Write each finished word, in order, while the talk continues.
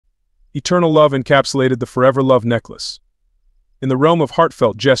Eternal love encapsulated the Forever Love necklace. In the realm of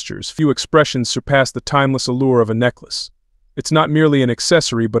heartfelt gestures, few expressions surpass the timeless allure of a necklace. It's not merely an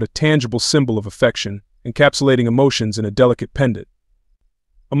accessory but a tangible symbol of affection, encapsulating emotions in a delicate pendant.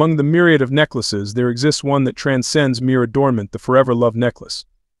 Among the myriad of necklaces, there exists one that transcends mere adornment, the Forever Love necklace.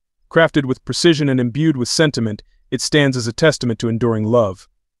 Crafted with precision and imbued with sentiment, it stands as a testament to enduring love.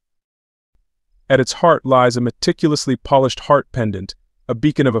 At its heart lies a meticulously polished heart pendant, a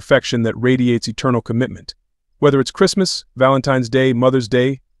beacon of affection that radiates eternal commitment. Whether it's Christmas, Valentine's Day, Mother's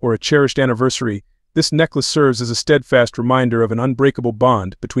Day, or a cherished anniversary, this necklace serves as a steadfast reminder of an unbreakable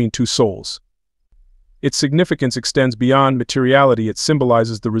bond between two souls. Its significance extends beyond materiality. It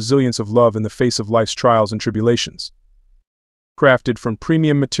symbolizes the resilience of love in the face of life's trials and tribulations. Crafted from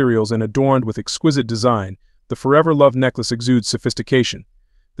premium materials and adorned with exquisite design, the Forever Love necklace exudes sophistication.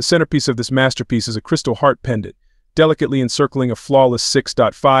 The centerpiece of this masterpiece is a crystal heart pendant, delicately encircling a flawless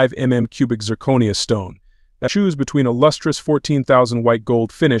 6.5 mm cubic zirconia stone. Choose between a lustrous 14,000 white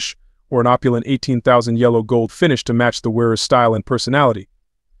gold finish or an opulent 18,000 yellow gold finish to match the wearer's style and personality.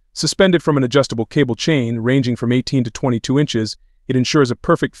 Suspended from an adjustable cable chain ranging from 18 to 22 inches, it ensures a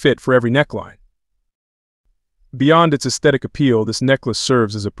perfect fit for every neckline. Beyond its aesthetic appeal, this necklace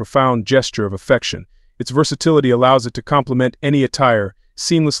serves as a profound gesture of affection. Its versatility allows it to complement any attire,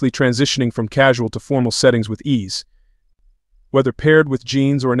 seamlessly transitioning from casual to formal settings with ease. Whether paired with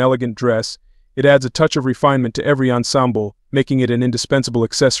jeans or an elegant dress, it adds a touch of refinement to every ensemble, making it an indispensable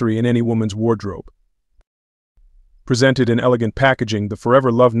accessory in any woman's wardrobe. Presented in elegant packaging, the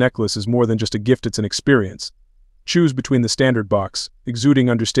Forever Love necklace is more than just a gift, it's an experience. Choose between the standard box, exuding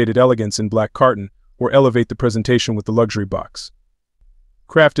understated elegance in black carton, or elevate the presentation with the luxury box.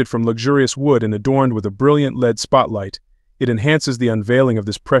 Crafted from luxurious wood and adorned with a brilliant LED spotlight, it enhances the unveiling of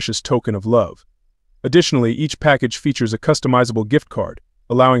this precious token of love. Additionally, each package features a customizable gift card,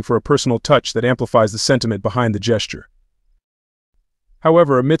 allowing for a personal touch that amplifies the sentiment behind the gesture.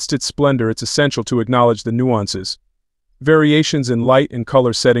 However, amidst its splendor, it's essential to acknowledge the nuances. Variations in light and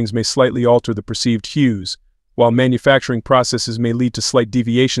color settings may slightly alter the perceived hues, while manufacturing processes may lead to slight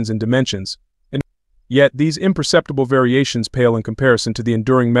deviations in dimensions. Yet, these imperceptible variations pale in comparison to the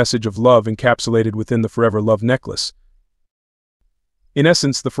enduring message of love encapsulated within the Forever Love necklace. In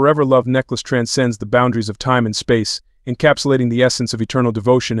essence, the Forever Love necklace transcends the boundaries of time and space, encapsulating the essence of eternal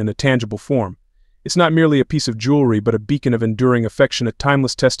devotion in a tangible form. It's not merely a piece of jewelry but a beacon of enduring affection, a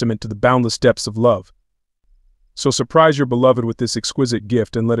timeless testament to the boundless depths of love. So surprise your beloved with this exquisite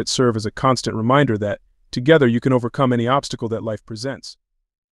gift and let it serve as a constant reminder that, together, you can overcome any obstacle that life presents.